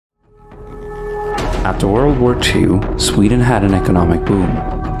After World War II, Sweden had an economic boom,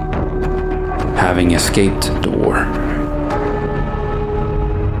 having escaped the war.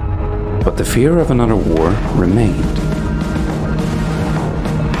 But the fear of another war remained.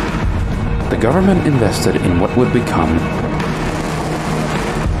 The government invested in what would become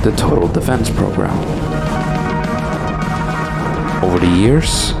the Total Defense Program. Over the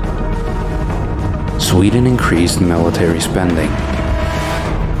years, Sweden increased military spending,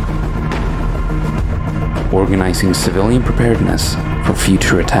 organizing civilian preparedness for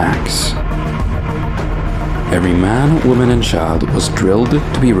future attacks. Every man, woman and child was drilled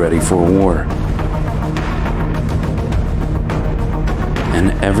to be ready for war.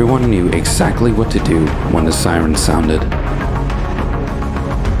 And everyone knew exactly what to do when the siren sounded.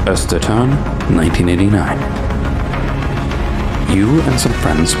 Östertön, 1989. You and some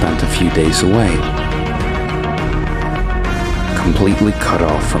friends spent a few days away, completely cut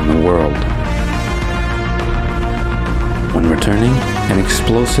off from the world. When returning, an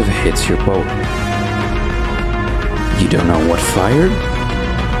explosive hits your boat. You don't know what fired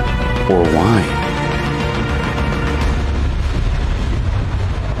or why.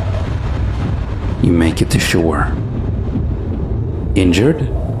 You make it to shore. Injured,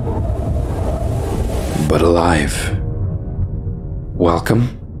 but alive. Welcome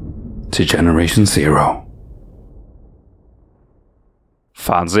to Generation Zero.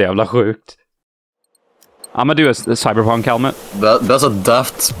 Fan så jävla sjukt. I'm gonna do a cyberpunk helmet. That's a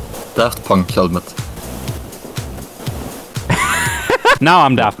Daft Punk helmet. Now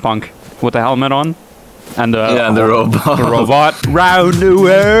I'm Daft Punk with the helmet on. And and the robot. The robot. Round the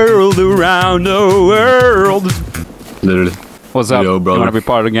world, around the world. Literally. What's up? Yo, brother. You wanna be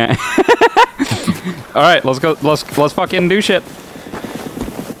part of the game? Alright, let's go. Let's fucking do shit.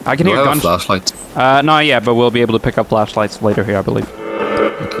 I can hear a guns. Flashlight. No, yeah, but we'll be able to pick up flashlights later here, I believe.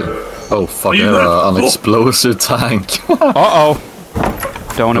 Okay. Oh fuck! I have an explosive tank. Uh-oh.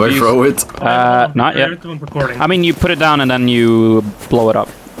 Don't Do I abuse. throw it? Not yet. I mean, you put it down and then you blow it up.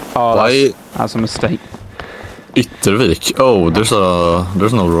 Oh, that's a mistake. Yttervik. Oh, there's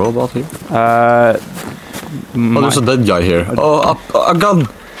no robot here. Oh, there's a dead guy here. Oh, a gun.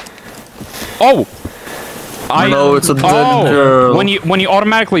 Oh. No, it's a dead girl. When you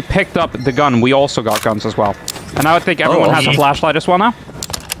automatically picked up the gun, we also got guns as well. And I would think everyone has a flashlight as well now.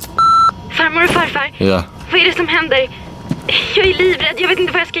 Farmor och farfar. Ja. Vad är det som händer? Jag är livrädd, jag vet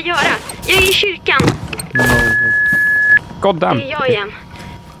inte vad jag ska göra. Jag är i kyrkan. God damn. Det är jag igen.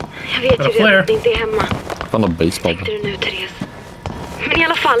 Jag vet ju redan att det inte är hemma. Fan, en baseball. Tänkte du nu, Therese? Men i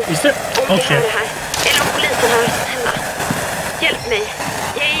alla fall, om vi hör det här, eller om polisen hör vad som hända. Hjälp mig.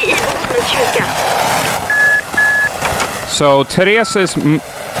 Jag är i Botsmans kyrka. So Therese is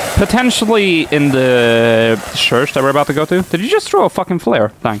potentially in the church that we're about to go to. Did you just throw a fucking flare?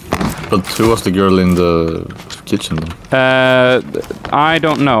 Thank. But who was the girl in the kitchen then? I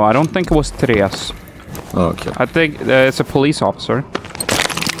don't know. I don't think it was Therese. Oh, okay. I think it's a police officer.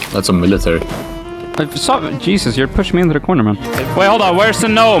 That's a military. Jesus, you're pushing me into the corner, man. Wait, hold on. Where's the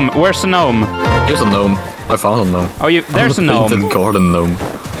gnome? Where's the gnome? Here's a gnome. I found a gnome. Oh, there's a gnome. Painted garden gnome.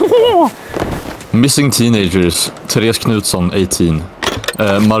 Missing teenagers. Therese Knutsson, 18.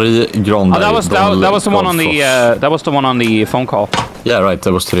 Marie Granberg. Oh, that was the one on the that was the one on the phone call. Yeah, right.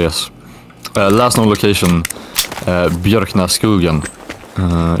 That was Therese. Last known location, Björknässkogen.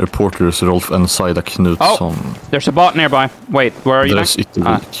 Reporters Rolf and Saida Knutsson. Oh, there's a bot nearby. Wait, where are you? There's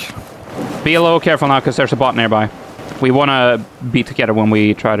Yttervik. Be a little careful now, because there's a bot nearby. We want to be together when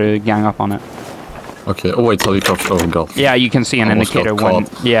we try to gang up on it. Okay. Oh wait, how you caught? Oh god. Yeah, you can see an indicator when.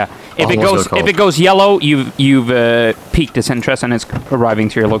 Yeah, if it goes yellow, you've piqued its interest and it's arriving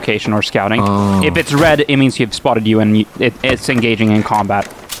to your location or scouting. If it's red, it means you've spotted you and it's engaging in combat.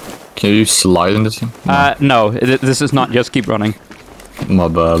 Can you slide in this thing? No, this is not Just Keep Running. My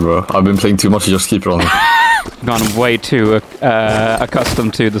bad, bro. I've been playing too much Just Keep Running. Gone way too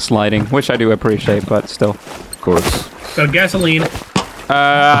accustomed to the sliding, which I do appreciate, but still. Of course. Got gasoline.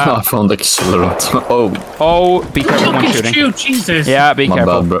 I found accelerant. Oh, be careful when shooting. Shoot, Jesus. Yeah, be careful.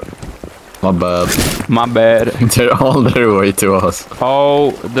 My bad, bro. My bad. My bad. They're all their way to us.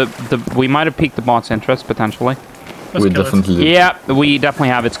 Oh, we might have piqued the bot's interest potentially. We definitely. Yeah, we definitely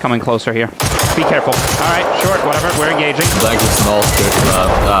have. It's coming closer here. Be careful. All right, short, whatever. We're engaging. Dank is not scared of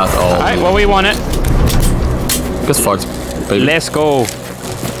that at all. All right, well, we won it. Get fucked, baby. Let's go.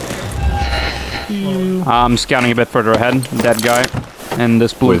 I'm scouting a bit further ahead. Dead guy in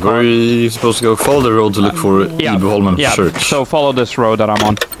this blue car. Where are you supposed to go? Follow the road to look for Ibeholmen Church. So follow this road that I'm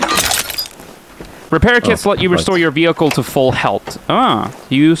on. Repair kits let you restore your vehicle to full health.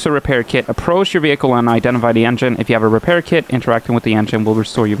 Use a repair kit. Approach your vehicle and identify the engine. If you have a repair kit, interacting with the engine will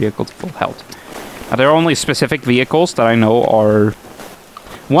restore your vehicle to full health. There are only specific vehicles that I know are...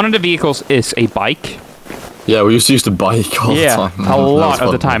 One of the vehicles is a bike. Yeah, we used to use the bike all the time. Yeah, a lot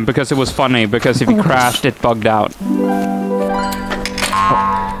of the time, because it was funny, because if you crashed, it bugged out.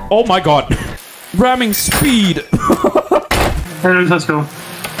 Oh my god. Ramming speed. Let's go.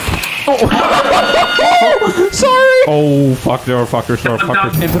 Oh. Sorry! Oh, fuck, there are fuckers, there are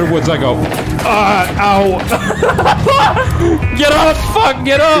fuckers. Into the woods I go. Ow! Get up! Fuck,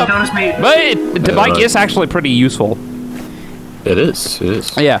 get up! But the bike is actually pretty useful. It is, it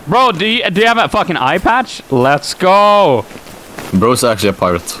is. Yeah. Bro, do you have a fucking eye patch? Let's go! Bro's actually a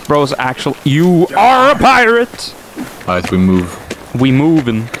pirate. Bro's actually... You are a pirate! Alright, we move. We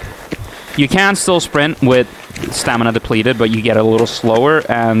moving. You can still sprint with stamina depleted, but you get a little slower,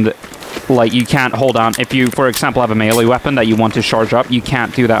 and like you can't hold on. If you, for example, have a melee weapon that you want to charge up, you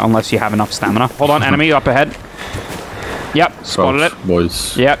can't do that unless you have enough stamina. Hold on, enemy up ahead. Yep, spotted it.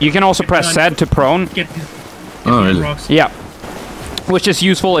 Boys. Yeah, you can also press Z to prone. Oh, really? Yeah. Which is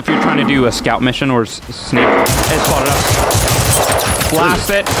useful if you're trying to do a scout mission or sneak. It spotted us. Blast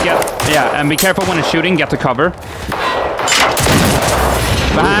it. Yeah, and be careful when it's shooting. Get to cover.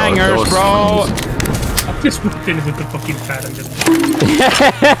 Bangers, bro! I've just whipped in with the fucking pad and just...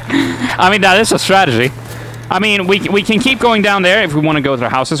 I mean, that is a strategy. I mean, we can keep going down there if we want to go to the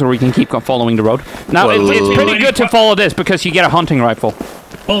houses, or we can keep following the road. Now, it's pretty good to follow this, because you get a hunting rifle.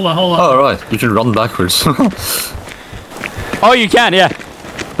 Hold on. Oh, right. You can run backwards. Oh, you can, yeah.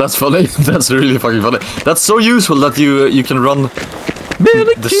 That's funny. That's really fucking funny. That's so useful that you can run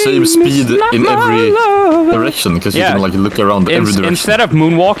the same speed in every direction, because you can like look around every direction. Instead of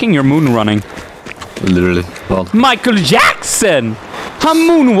moonwalking, you're moon running. Literally. Well. Michael Jackson! Han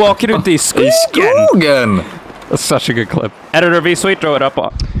moonwalker ute i skogen! That's such a good clip. Editor VSwede, throw it up.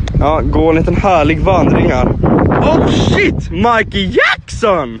 Ja, gå en liten härlig vandring här. Oh shit! Michael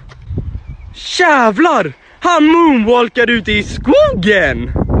Jackson! Jävlar! Han moonwalkar ute i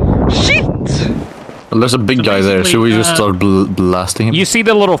skogen! Shit! Well, there's a big guy there. Should we just start blasting him? You see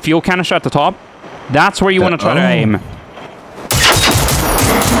the little fuel canister at the top? That's where you want to try to aim.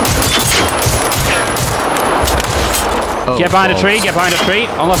 Get behind a tree,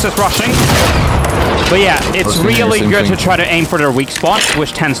 unless it's rushing. But yeah, it's really good to try to aim for their weak spot,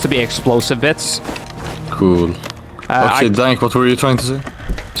 which tends to be explosive bits. Cool. Okay, Dank, what were you trying to say?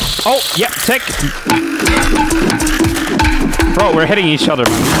 Oh, yeah, tick. Bro, we're hitting each other,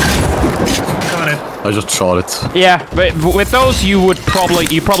 man. Got it. I just shot it. Yeah, but with those, you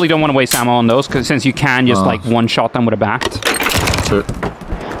probably don't want to waste ammo on those, because since you can just like one-shot them with a bat. Sure.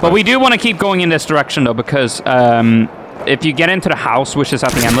 But we do want to keep going in this direction, though, because if you get into the house, which is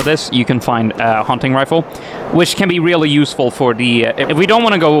at the end of this, you can find a hunting rifle, which can be really useful for the... if we don't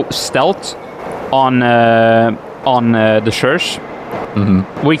want to go stealth on the church,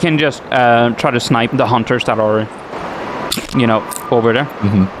 we can just try to snipe the hunters that are, you know, over there.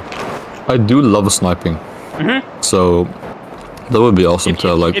 I do love sniping. So that would be awesome to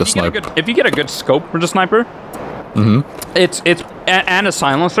have like a sniper. If you get a good scope for the sniper, it's and a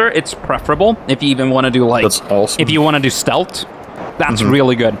silencer, it's preferable. If you even want to do like, that's awesome. If you want to do stealth, that's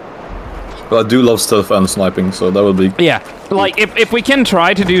really good. Well, I do love stealth and sniping, so that would be... Yeah, like if we can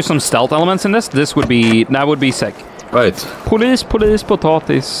try to do some stealth elements in that would be sick. Right. Police,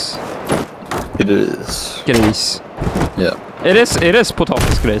 potatis. It is. Gris. Yeah. It is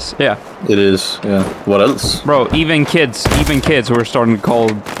potatisgris, yeah. It is, yeah. What else? Bro, even kids were starting to call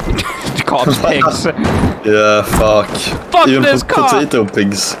cops pigs. Yeah, fuck. Fuck even this car! Potato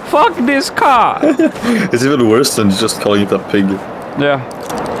pigs. Fuck this car! It's even worse than just calling it a pig.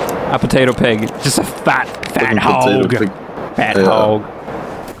 Yeah. A potato pig. Just a fat hog. Fat hog.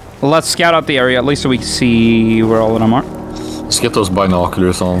 Let's scout out the area, at least so we can see where all of them are. Let's get those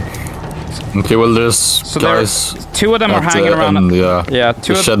binoculars on. Okay, well, there's guys. Two of them are hanging around.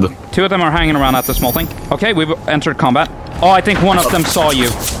 Two of them are hanging around at the small thing. Okay, we've entered combat. Oh, I think one of them saw you.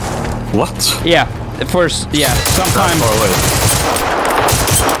 What? Yeah, first. Yeah, sometimes. Far away.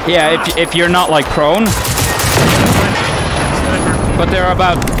 Yeah, if you're not like prone. But there are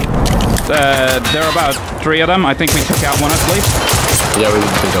about 3 of them. I think we took out one at least. Yeah, we did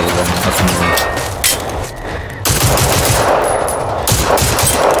take out one. That's more.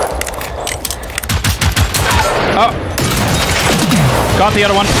 Oh! Got the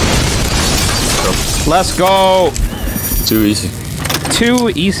other one. Let's go! Too easy. Too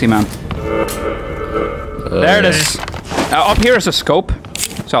easy, man. There it is. Up here is a scope,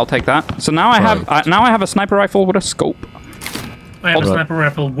 so I'll take that. So now I have a sniper rifle with a scope. I have a sniper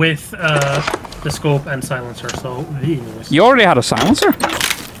rifle with the scope and silencer. So you already had a silencer?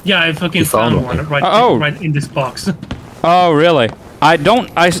 Yeah, I fucking found one right in this box. Oh, really? I don't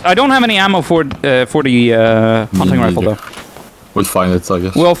have any ammo for the hunting rifle though. We'll find it, I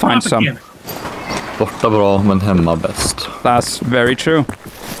guess. We'll find some. Borta bra, men hemma bäst. That's very true.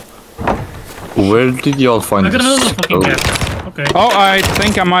 Where did y'all find this? Okay. Oh, I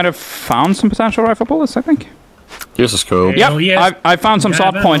think I might have found some potential rifle bullets, I think. Here's a scope. Yep, yes. I found some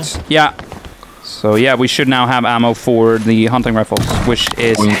soft points. Yeah. So yeah, we should now have ammo for the hunting rifles, which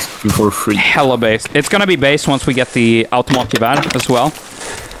is for free. Hella based. It's gonna be based once we get the automatgevär as well.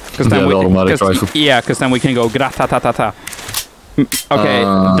 Because then then we can go grata-ta-ta-ta. Okay,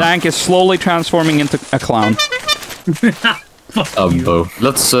 Dank is slowly transforming into a clown. Bow.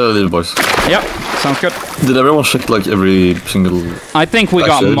 Let's leave, boys. Yep, sounds good. Did everyone check like every single? I think we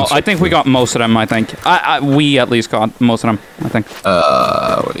got. I think we got most of them. I think. We at least got most of them. I think.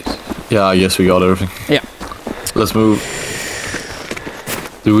 Wait. Yeah, I guess we got everything. Yeah. Let's move.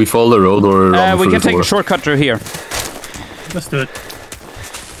 Do we follow the road or? We can take a shortcut through here. Let's do it.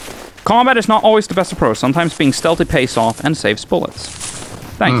 Combat is not always the best approach. Sometimes being stealthy pays off and saves bullets.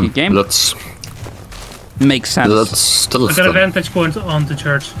 Thank you, game. Let's. Makes sense. Let's I got a vantage point on the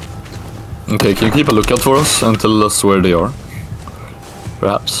church. Okay, can you keep a lookout for us and tell us where they are?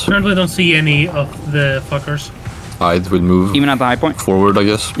 Perhaps. Currently don't see any of the fuckers. I'd will move. Even at the high point. Forward, I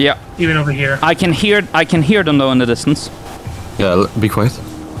guess. Yeah. Even over here. I can hear them though in the distance. Yeah, be quiet.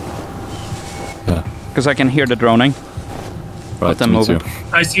 Yeah. Because I can hear the droning. Right, them moving. too.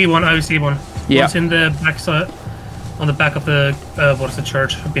 I see one. Yeah. One's in the back side, on the back of the what's the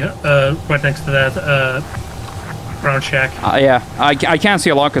church? Right next to that brown shack. Yeah. I can't see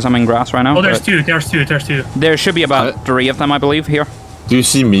a lot because I'm in grass right now. Oh, there's two. There's two. There should be about 3 of them, I believe, here. Do you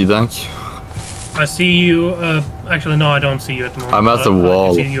see me, Dank? I see you. Actually, no, I don't see you at the moment. I'm at the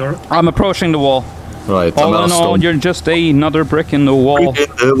wall. I'm approaching the wall. Right. All in all, you're just another brick in the wall.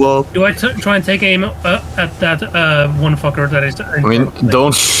 Do I try and take aim at that one fucker that is? I mean,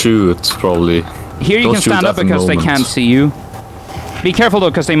 don't shoot, probably. Here you can stand up because they can't see you. Be careful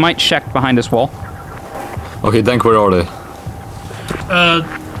though, because they might check behind this wall. Okay, Dank, where are they?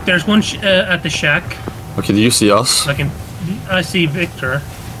 There's one at the shack. Okay, do you see us? I see Victor.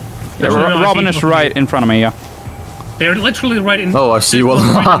 Yeah, Robin is right in front of me, yeah. They're literally right in. Oh, I see one.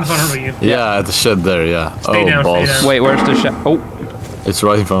 Right in front of you. Yeah, at the shed there. Yeah. Stay down. Wait, where's the shed? Oh. It's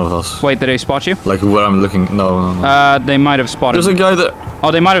right in front of us. Wait, did they spot you? Like where I'm looking? No. They might have spotted. There's a guy there.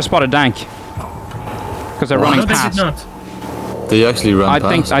 Oh, they might have spotted Dank. Because they're running past. They did not. They actually ran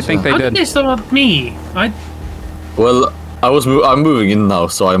past. I think they How did. did they spot me? Well, I'm moving in now,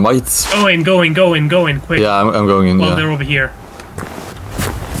 so I might. Going, quick. Yeah, I'm going in. Well, they're over here.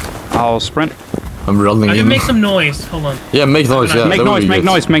 I'll sprint. I'm running I in. can make some noise. Hold on. Yeah, make noise. Yeah, make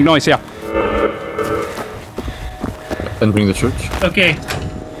noise. Yeah. Entering the church. Okay.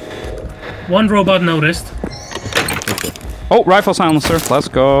 One robot noticed. Okay. Oh, rifle silencer. Let's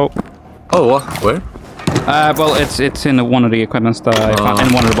go. Oh, what? Where? Well, it's in one of the equipments that I found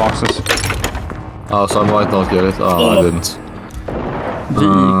in one of the boxes. Oh, so I might not get it. Oh, I didn't.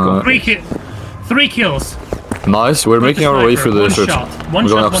 3 kills. Nice. We're making our way through the church. One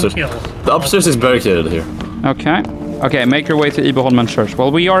We're going shot, upstairs. one kill. The upstairs is barricaded here. Okay. Okay, make your way to Ibeholmen Church.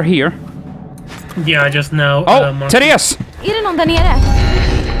 Well, we are here. Yeah, I just now. Oh, Therese! Är det någon där nere?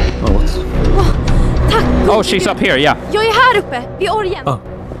 Oh, what? Tack Oh, she's up here, yeah. Jag är här uppe, vid orgen. Oh.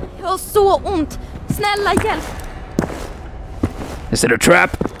 Jag har så ont. Snälla, hjälp. Is it a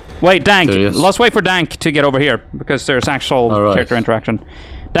trap? Wait, Dank. Therese. Let's wait for Dank to get over here because there's actual character interaction.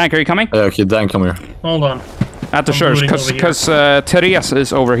 Dank, are you coming? Yeah, okay, Dan, come here. Hold on. At the church, because Therese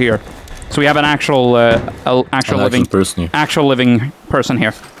is over here. So we have an actual living person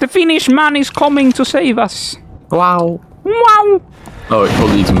here. The Finnish man is coming to save us. Wow. Wow. Oh,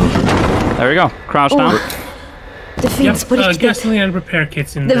 hold E to move. There we go. Crouch down. Det finns på riktigt. Gasoline and repair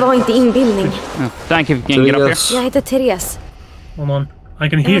kits in Det var inte inbildning. Thank you. Can you get up here? Jag heter Therese. Hold on. I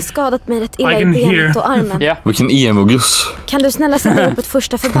can Jag har hear. skadat mig rätt illa i benet och armen. Yeah. Vilken EMO-guss. Kan du snälla sätta upp ett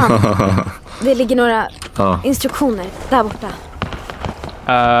första förband? Det ligger några instruktioner där borta.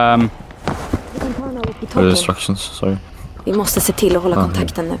 Instructions, sorry. Vi måste se till att hålla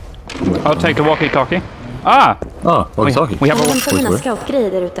kontakten nu. I'll take the walkie-talkie. Ah! Walkie-talkie. We have a hämta mina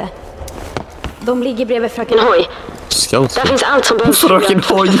scoutgrejer där ute. De ligger bredvid fröken Hoj. Scout. Där finns allt som behövs. Fröken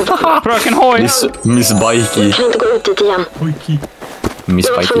Hoj. Fröken Hoj. Miss Bikey. Jag kan inte gå ut dit igen. Miss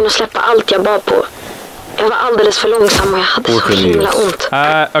Jag var Bikey. tvungen att släppa allt jag bar på. Jag var alldeles för långsam och jag hade så himla ont.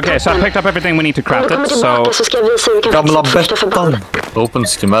 Okay, so I picked up everything we need to craft it, so... Så ska jag visa hur vi kan Gamla fixa första förband. Open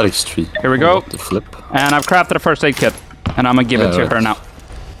schematics tree. Here we go. The flip. And I've crafted a first aid kit. And I'm gonna give it to her now.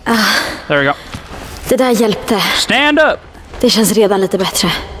 There we go. Det där hjälpte. Stand up! Det känns redan lite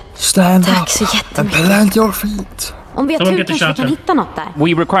bättre. Stand Tack så jättemycket. plant your feet. Om vi har tur kanske vi kan hitta något där.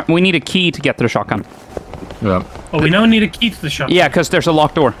 We need a key to get to the shotgun. Yeah. Oh, we now need a key to the shotgun. Yeah, because there's a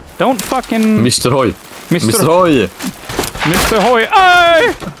locked door. Don't fucking... Mr. Hoy. Mr. Hoy. Mr. Hoy.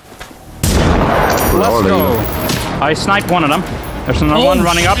 Hey! Let's go. I sniped one of them. There's another one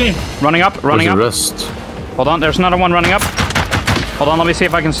running up. Running up. Rest? Hold on, there's another one running up. Hold on, let me see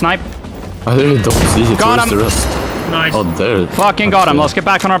if I can snipe. I really don't see it. Got him. The rest? Nice. Oh, there. Fucking got him. Let's get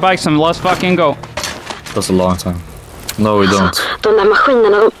back on our bikes and let's fucking go. That's a long time. No, we don't. De där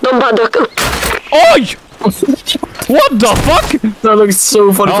maskinerna, de bara dök upp. Oj! What the fuck? That looks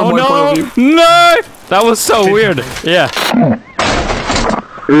so funny from my point of view. No! That was so weird. Yeah.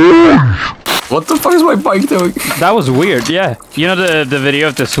 What the fuck is my bike doing? That was weird, yeah. You know the video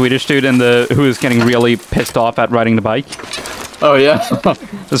of the Swedish dude who is getting really pissed off at riding the bike? Oh yeah.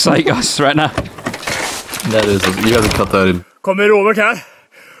 It's like us right now. That is it. You have to cut that in. Kommer Robert här.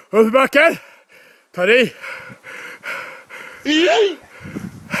 Upp backen. Ta dig.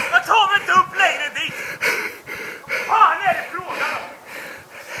 Jag tar mig inte upp längre dit. Vad fan är det frågan om?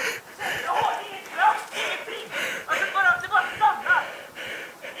 Jag har ingen kraft, ingenting. Alltså det bara stannar.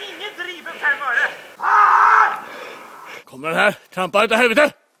 Ingen driver 5 öre. Fan! Kommer den här. Trampar ut av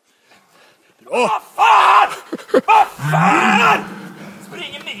helvete. Bra. Vad fan! Vad fan!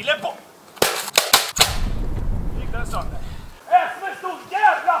 Springer milen på. Gick den sönder. Det är som en stor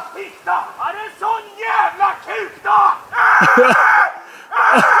jävla fitta. Han är en sån jävla kuk då.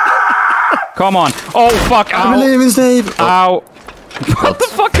 Come on. Oh, fuck. I believe in Steve. Ow. What the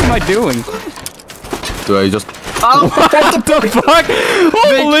fuck am I doing? Do I just... What the fuck?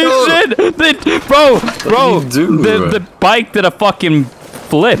 Holy shit! Bro, the bike did a fucking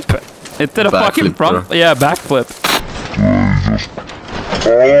flip. It did a fucking front... Bro. Yeah, backflip.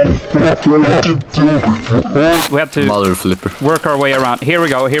 We have to Mother flipper. Work our way around. Here we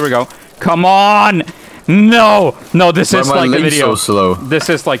go. Come on! No, this is like the video. So slow? This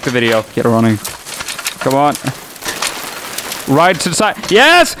is like the video. Get running. Come on. Ride to the side.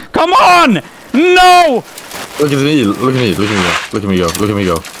 Yes! Come on! No! Look at me. Look at me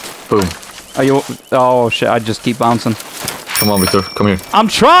go. Boom. Are you... Oh shit, I just keep bouncing. Come on, Victor. Come here. I'm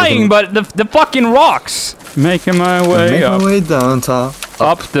trying, but the fucking rocks. Making my way up. My way downtown.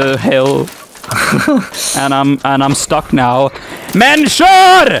 Up the hill. and I'm stuck now. Men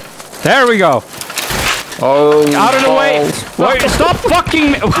kör! There we go. Oh, out of the way! Wait, stop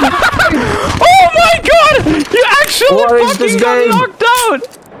fucking me! Oh my god! You actually fucking got knocked out!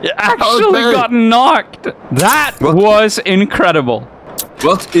 You actually got knocked! That was incredible.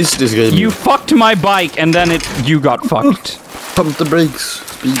 What is this game? You fucked my bike and then you got fucked. Pump the brakes.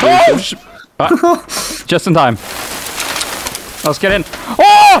 Oh! Just in time. Let's get in.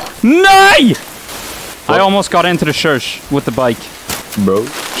 Oh! No! I almost got into the church with the bike. Bro.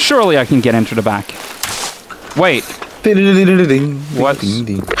 Surely I can get into the back. Wait. What?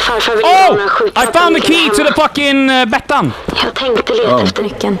 Oh! I found the key to the fucking Bettan. Jag tänkte leta efter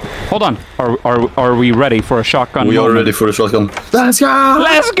nyckeln. Hold on. Are we ready for a shotgun? We are ready for a shotgun. Let's go!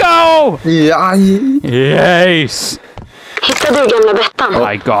 Let's go! Yeah. Yes! Hittade du gamla Bettan? Oh,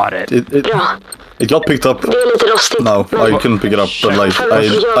 I got it. Bra. It got picked up. Det är lite rostigt. No, I couldn't pick it up, but like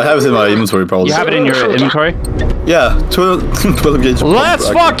I have it in my inventory probably. You have it in your inventory? Yeah, 12 gauge. Let's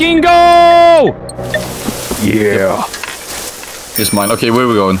fucking go! Yeah. It's mine. Okay, where are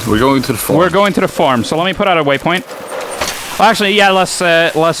we going? We're going to the farm. We're going to the farm. So let me put out a waypoint. Well, actually, yeah,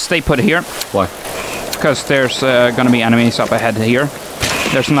 let's stay put here. Why? Because there's gonna be enemies up ahead here.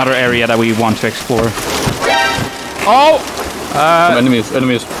 There's another area that we want to explore. Oh! Some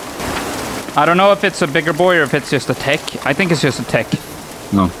enemies. I don't know if it's a bigger boy or if it's just a tech. I think it's just a tech.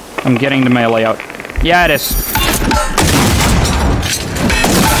 No. I'm getting the melee out. Yeah, it is.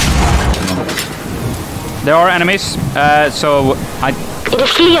 There are enemies, so I... Är det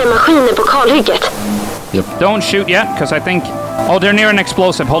fler maskiner på kalhygget? Yep. Don't shoot yet, because I think... Oh, they're near an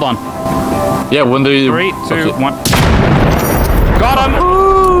explosive. Hold on. Yeah, when they... 3, 2, 1. Got him!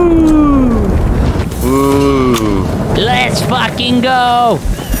 Ooh. Let's fucking go!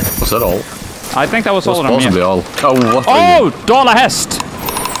 Was that all? I think that was all of them, possibly all. Oh, what? Oh! Dollarhäst!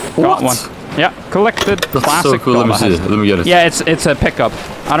 What? Got one. Yeah, collected. That's classic so cool. Let me see. Let me get it. Yeah, it's a pickup.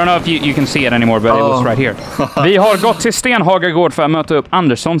 I don't know if you can see it anymore, but it was right here. Vi har gått till Stenhaga gård för att möta upp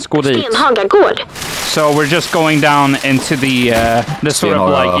Anderssons gå dit. Stenhaga gård? So we're just going down into the sort of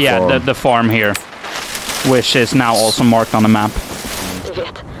like, yeah, the farm here. Which is now also marked on the map.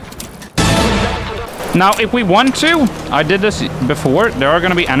 Now, if we want to, I did this before, there are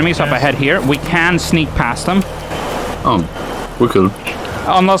going to be enemies up ahead here. We can sneak past them. Oh, we could.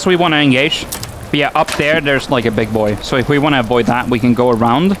 Unless we want to engage. But yeah, up there's like a big boy. So if we want to avoid that, we can go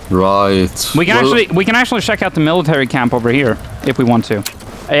around. Right. We can actually check out the military camp over here if we want to.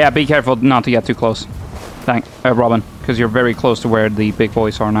 Yeah, be careful not to get too close. Thank Robin, because you're very close to where the big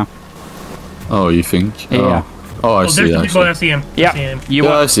boys are now. Oh, you think? Yeah. Oh, I see. There's the big boy. I see him. Yeah.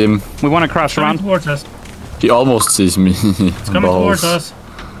 I see him. We want to crash around towards us. He almost sees me. It's coming towards us.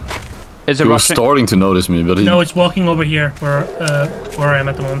 Is it he was starting to notice me, but no, it's walking over here where I am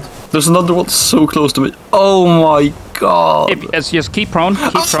at the moment. There's another one so close to me. Oh my god! Just keep prone.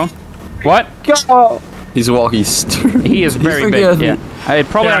 Keep prone. What? He's walking. He is very big. Yeah. It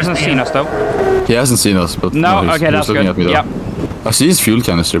probably hasn't seen us though. He hasn't seen us, but no. Okay, that's looking good. at me, Yep. I see his fuel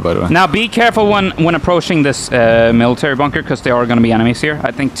canister, by the way. Now be careful when approaching this military bunker, because there are going to be enemies here.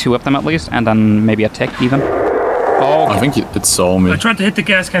 I think 2 of them at least, and then maybe a tick even. Oh, I think it saw me. I tried to hit the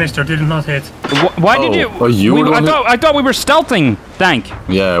gas canister, did not hit. Why did you? Oh, you were I thought we were stealthing, Dank.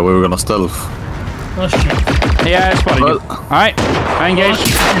 Yeah, we were gonna stealth. Oh shit. Yeah, I spotted you. Alright, I engage.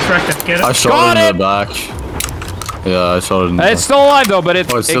 Get it. I shot it in the back. Yeah, I shot it in the back. It's still alive though, but it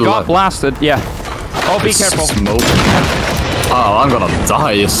got alive. blasted. Yeah. Oh, be careful. Smoke. Oh, I'm gonna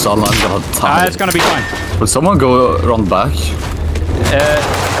die, son. I'm gonna die. It's gonna be fine. Will someone go around back? Okay,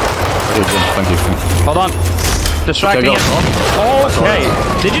 thank you. Hold on. Distracting it. Okay.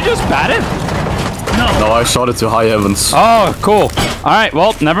 Did you just bat it? No, I shot it to high heavens. Oh, cool. Alright,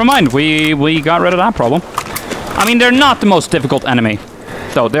 well, never mind. We got rid of that problem. I mean, they're not the most difficult enemy.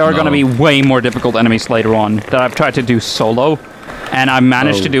 Though there are gonna be way more difficult enemies later on that I've tried to do solo. And I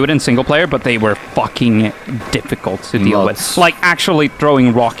managed to do it in single player, but they were fucking difficult to deal with. Like actually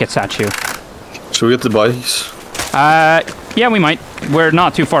throwing rockets at you. Should we get the bikes? Yeah, we might. We're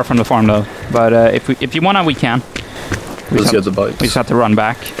not too far from the farm though. But if you wanna, we can. Let's get the bikes. We just have to run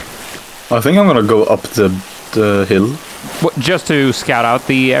back. I think I'm gonna go up the hill. What, just to scout out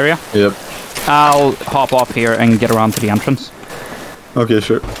the area? Yep. I'll hop off here and get around to the entrance. Okay,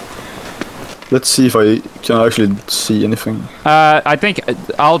 sure. Let's see if I can actually see anything. I think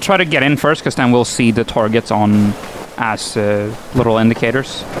I'll try to get in first, because then we'll see the targets on as little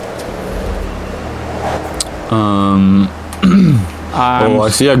indicators. Oh, I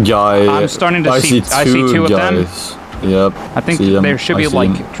see a guy. I'm starting to see. I see 2 guys. of them. Yep. I think there should be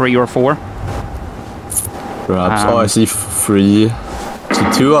like 3 or 4. Perhaps. I see 3. I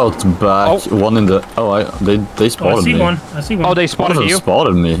see 2 out back. 1 in the. Oh, they spotted me. I see one. Oh, they spotted you.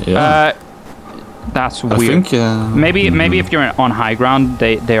 Spotted me. Yeah. That's weird. I think, maybe if you're on high ground,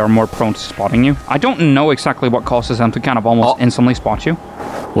 they are more prone to spotting you. I don't know exactly what causes them to kind of almost instantly spot you.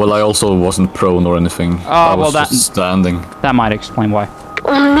 Well, I also wasn't prone or anything. I was just standing. That might explain why.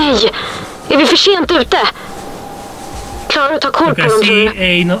 Åh nej! Är vi för sent ute? Klarar du att ta koll på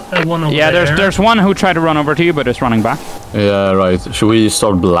dem, one over yeah, there's one who tried to run over to you, but is running back. Yeah, right. Should we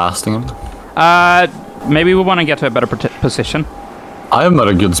start blasting him? Maybe we want to get to a better position. I am at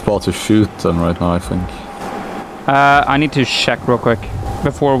a good spot to shoot them right now, I think. I need to check real quick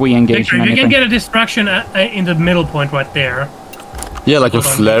before we engage in anything. You can get a distraction in the middle point right there. Yeah, like a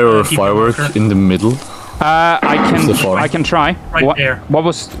flare or a firework in the middle. I can try. Right there. What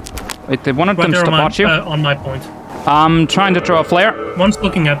was? Wait, did one of them spot you? On my point. I'm trying to throw a flare. One's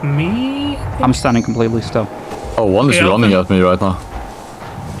looking at me. I'm standing completely still. Oh, one is running at me right now.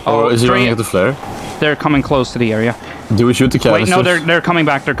 Or is he running at the flare? They're coming close to the area. Do we shoot the canisters? Wait, no, they're coming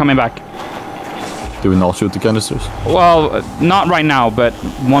back. They're coming back. Do we not shoot the canisters? Well, not right now, but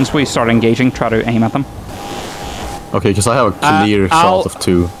once we start engaging, try to aim at them. Okay, because I have a clear shot of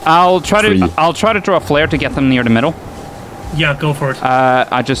 2. I'll try to throw a flare to get them near the middle. Yeah, go for it.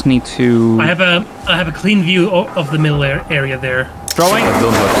 I just need to. I have a clean view of the middle area there. Throwing. I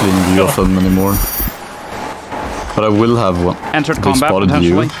don't have a clean view of them anymore. But I will have one. Entered combat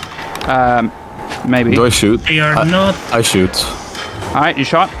potentially. Maybe. Do I shoot? They are not. I shoot. All right, you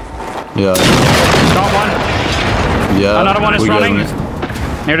shot. Yeah. Shot one. Yeah. Another one is running.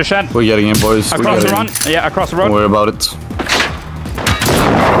 Near the shed. We're getting in, boys. Across the run. Yeah, across the road. Don't worry about it.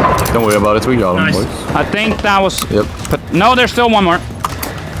 Don't worry about it. We got him, boys. I think that was. Yep. No, there's still one more.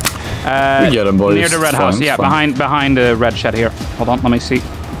 We get him, boys. Near the red house. Yeah, behind the red shed here. Hold on, let me see.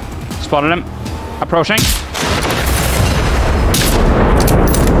 Spotted him. Approaching.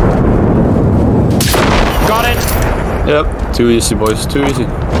 Got it. Yep. Too easy, boys. Too easy.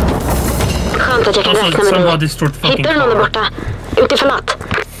 Skönt att jag kan räkna med dig. Hittar du någon där borta? Utifrån natt.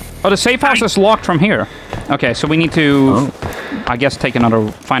 Oh, the safe house is locked from here. Okay, so we need to, I guess, find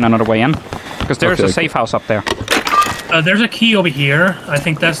another way in, because there's a safe house up there. There's a key over here. I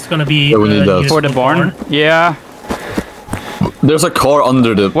think that's gonna be we need that. For the barn. Yeah. There's a car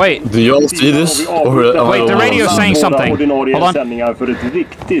under the... Wait. Do you all see this? Wait, the radio is saying something. Hold on. För ett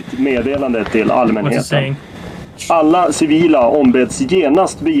riktigt meddelande till allmänheten. Alla civila ombeds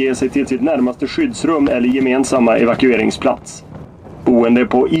genast bege sig till sitt närmaste skyddsrum eller gemensamma evakueringsplats. Boende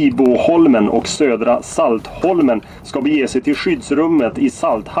på Iboholmen och södra Saltholmen ska bege sig till skyddsrummet i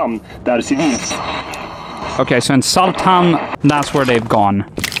Salthamn där civils... Okay, so in Salthamn, that's where they've gone.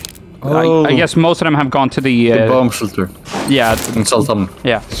 I guess most of them have gone to the bomb shelter. Yeah, in Salthamn.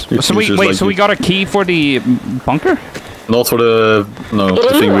 Yeah. So we got a key for the bunker? Not for the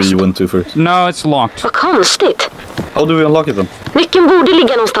the thing where you went to first. No, it's locked. Vad konstigt. How do we unlock it then? Nyckeln borde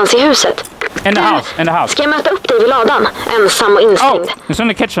ligga någonstans i huset. In the house. Ska jag möta upp dig vid ladan? Ensam och instängd. Oh, it's in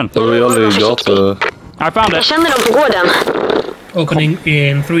the kitchen. So we already got I found it. Jag känner dem på gården. Opening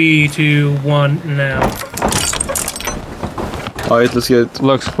in 3, 2, 1 now. Alright, let's get it.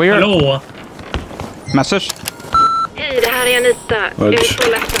 Looks clear. Hallå? Message? Hej, det här är Anita. Jag är så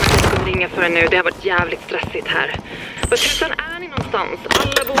ledsen att jag skulle ringa för nu. Det har varit jävligt stressigt här. Vad tusan är ni någonstans?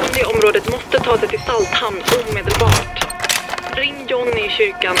 Alla boende i området måste ta sig till Salthamn omedelbart. Ring Johnny i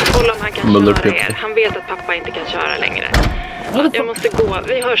kyrkan. Kolla om han kan köra er. Han vet att pappa inte kan köra längre. Jag måste gå.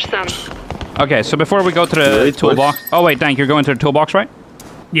 Vi hörs sen. Okay, so before we go to the toolbox... Oh wait, Dank, you're going to the toolbox, right?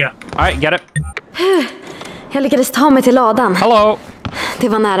 Yeah. Alright, get it. Jag lyckades ta mig till ladan. Hello. Det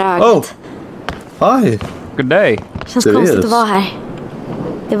var nära ögat. Hi. Good day. Känns konstigt att vara här.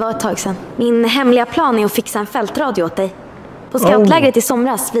 Det var ett tag sedan. Min hemliga plan är att fixa en fältradio åt dig. På scoutlägret i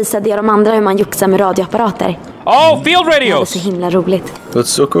somras visade jag de andra hur man joxar med radioapparater. Oh, field radios! Det var så himla roligt. That's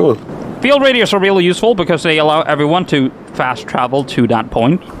so cool. Field radios are really useful because they allow everyone to fast travel to that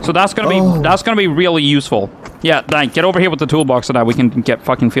point. So that's gonna be really useful. Yeah, Dank, get over here with the toolbox so that we can get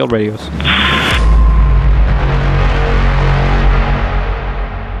fucking field radios.